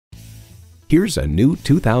Here's a new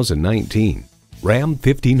 2019 Ram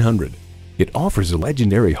 1500. It offers a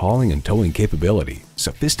legendary hauling and towing capability,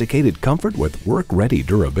 sophisticated comfort with work-ready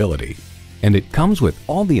durability. And it comes with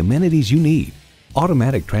all the amenities you need.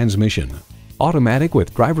 Automatic transmission, automatic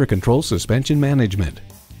with driver control suspension management,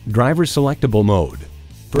 driver selectable mode,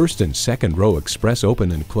 first and second row express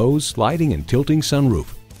open and close sliding and tilting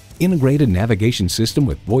sunroof, integrated navigation system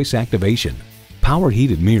with voice activation, power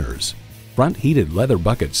heated mirrors, front heated leather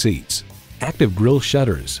bucket seats, active grille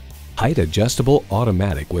shutters, height adjustable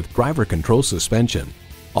automatic with driver control suspension,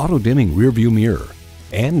 auto dimming rear view mirror,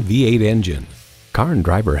 and V8 engine. Car and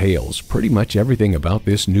Driver hails pretty much everything about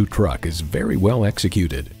this new truck is very well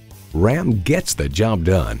executed. Ram gets the job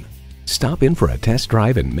done. Stop in for a test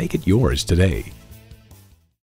drive and make it yours today.